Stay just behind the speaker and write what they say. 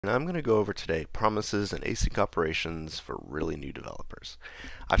And I'm going to go over today promises and async operations for really new developers.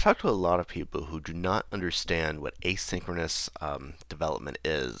 I've talked to a lot of people who do not understand what asynchronous development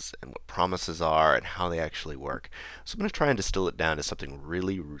is and what promises are and how they actually work. So I'm going to try and distill it down to something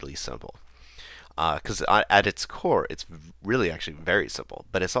really, really simple. Because at its core, it's really actually very simple,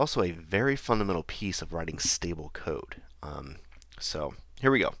 but it's also a very fundamental piece of writing stable code. So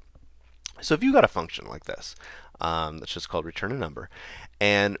here we go. So if you got a function like this, that's just called return a number,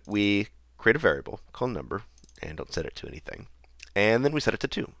 and we create a variable called number and don't set it to anything, and then we set it to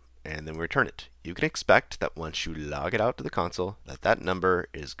 2, and then we return it. You can expect that once you log it out to the console, that number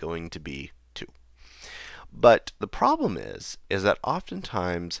is going to be 2. But the problem is that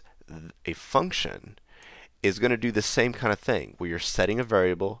oftentimes a function is going to do the same kind of thing where you're setting a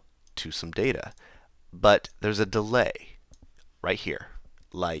variable to some data, but there's a delay right here.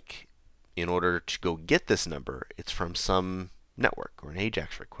 Like, in order to go get this number, it's from some network or an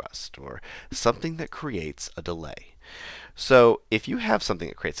AJAX request or something that creates a delay. So if you have something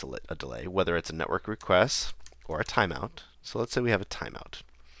that creates a delay, whether it's a network request or a timeout, so let's say we have a timeout.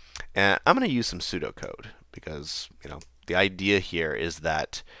 And I'm going to use some pseudocode because, the idea here is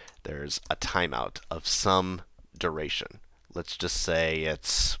that there's a timeout of some duration. Let's just say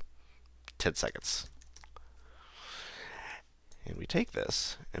it's 10 seconds. And we take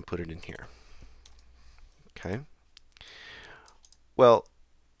this and put it in here. Okay. Well,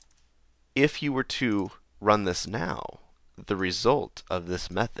 if you were to run this now, the result of this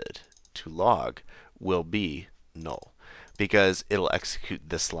method to log will be null because it'll execute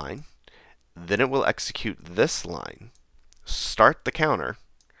this line, then it will execute this line, start the counter,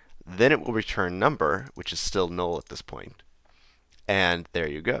 then it will return number, which is still null at this point, and there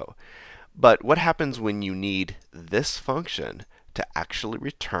you go. But what happens when you need this function to actually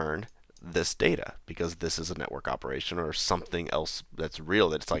return this data? Because this is a network operation or something else that's real,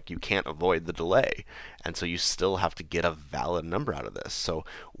 that it's like you can't avoid the delay. And so you still have to get a valid number out of this. So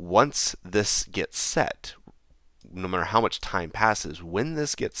once this gets set, no matter how much time passes, when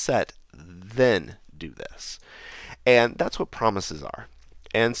this gets set, then do this. And that's what promises are.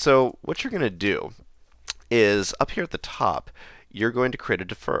 And so what you're going to do is up here at the top, you're going to create a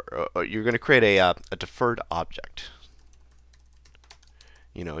deferred object.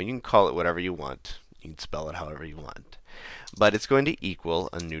 You can call it whatever you want. You can spell it however you want. But it's going to equal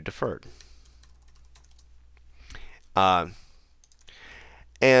a new deferred. When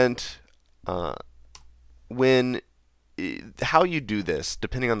how you do this,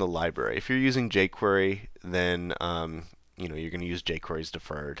 depending on the library. If you're using jQuery, then you're going to use jQuery's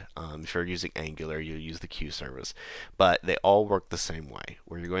deferred. If you're using Angular, you'll use the Q service. But they all work the same way,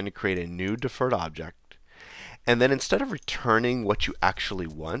 where you're going to create a new deferred object, and then instead of returning what you actually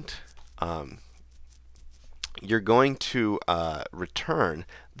want, you're going to return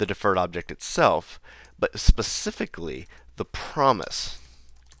the deferred object itself, but specifically the promise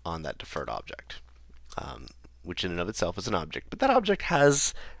on that deferred object, which in and of itself is an object. But that object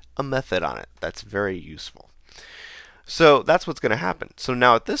has a method on it that's very useful. So that's what's going to happen. So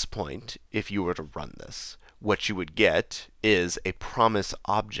now at this point, if you were to run this, what you would get is a promise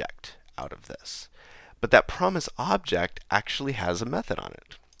object out of this. But that promise object actually has a method on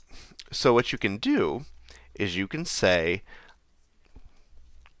it. So what you can do is you can say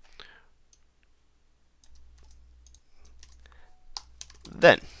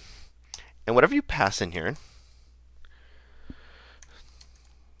then. And whatever you pass in here,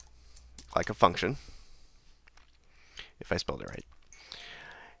 like a function, if I spelled it right,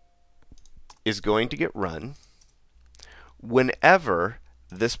 is going to get run whenever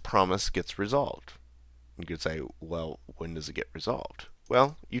this promise gets resolved. You could say, well, when does it get resolved?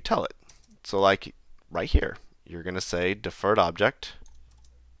 Well, you tell it. So like right here, you're going to say deferred object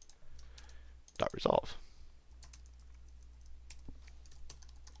dot resolve.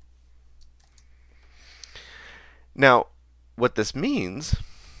 Now, what this means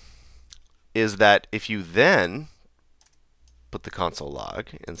is that if you then put the console log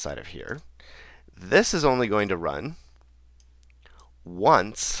inside of here, this is only going to run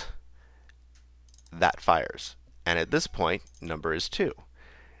once that fires. And at this point, number is 2.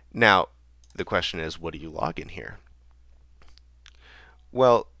 Now, the question is, what do you log in here?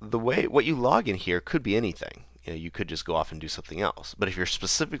 Well, what you log in here could be anything. You could just go off and do something else. But if you're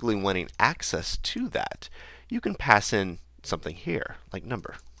specifically wanting access to that, you can pass in something here, like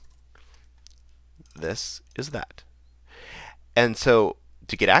number. This is that. And so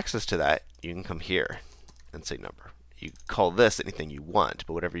to get access to that, you can come here and say number. You call this anything you want,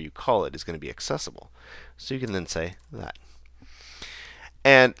 but whatever you call it is going to be accessible. So you can then say that.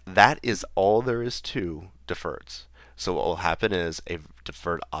 And that is all there is to deferreds. So what will happen is a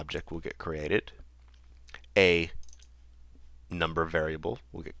deferred object will get created, a number variable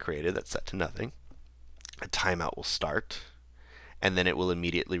will get created that's set to nothing, a timeout will start, and then it will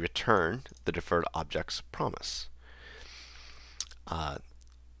immediately return the deferred object's promise.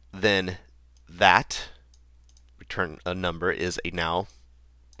 Then that return a number is a now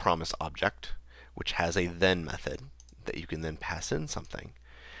promise object, which has a then method that you can then pass in something,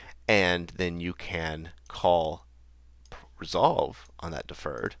 and then you can call resolve on that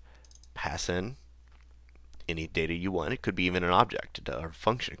deferred, pass in any data you want. It could be even an object or a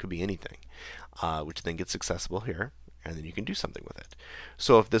function. It could be anything, which then gets accessible here, and then you can do something with it.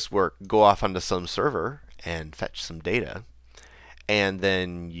 So if this were go off onto some server and fetch some data, and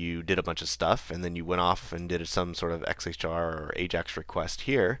then you did a bunch of stuff, and then you went off and did some sort of XHR or AJAX request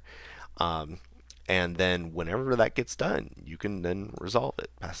here, and then whenever that gets done, you can then resolve it,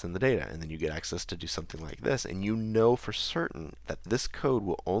 pass in the data, and then you get access to do something like this, and you know for certain that this code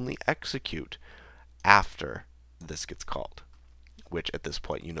will only execute after this gets called, which at this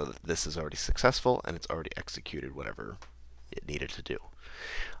point you know that this is already successful and it's already executed whatever it needed to do.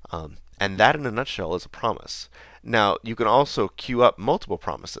 And that in a nutshell is a promise. Now you can also queue up multiple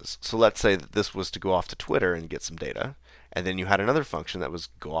promises. So let's say that this was to go off to Twitter and get some data, and then you had another function that was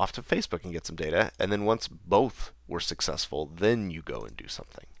go off to Facebook and get some data, and then once both were successful, then you go and do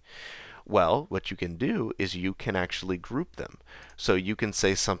something. Well, what you can do is you can actually group them. So you can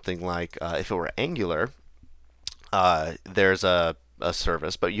say something like, if it were Angular, there's a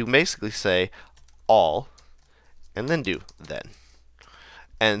service, but you basically say all, and then do then.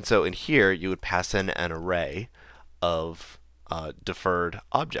 And so in here, you would pass in an array of deferred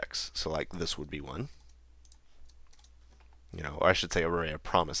objects. So like this would be one, or I should say array of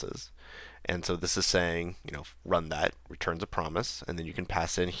promises. And so this is saying, run that, returns a promise, and then you can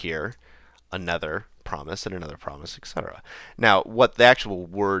pass in here another promise and another promise, etc. Now, what the actual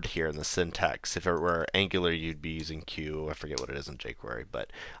word here in the syntax, if it were Angular, you'd be using Q. I forget what it is in jQuery, but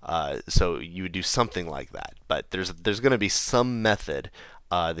so you would do something like that. But there's going to be some method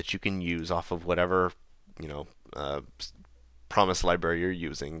that you can use off of whatever promise library you're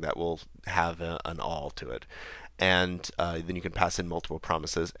using that will have an all to it, and then you can pass in multiple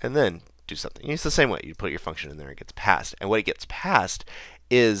promises and then do something. It's the same way. You put your function in there, and it gets passed, and what it gets passed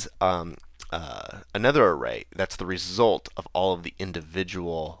is another array that's the result of all of the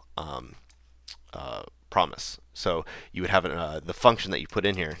individual promise. So you would have the function that you put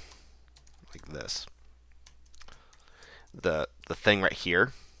in here, like this. The thing right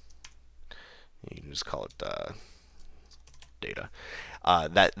here, you can just call it data.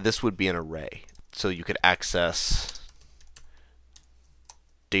 That this would be an array, so you could access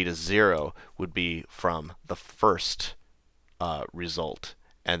data 0 would be from the first result,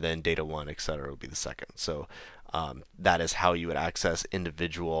 and then data 1, etc. would be the second. So that is how you would access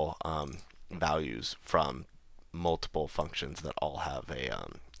individual values from multiple functions that all have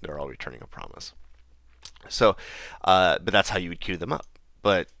they're all returning a promise. So, but that's how you would queue them up.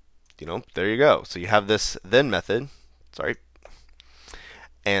 But there you go. So you have this then method. Sorry.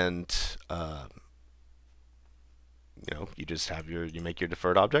 And you just have you make your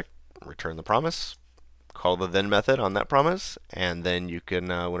deferred object, return the promise, call the then method on that promise, and then you can,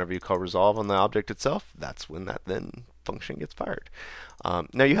 whenever you call resolve on the object itself, that's when that then function gets fired.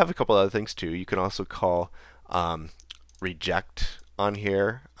 Now you have a couple other things too. You can also call reject on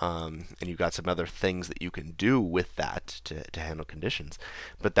here, and you've got some other things that you can do with that to handle conditions.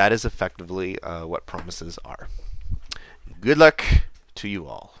 But that is effectively what promises are. Good luck to you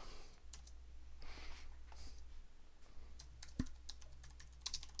all.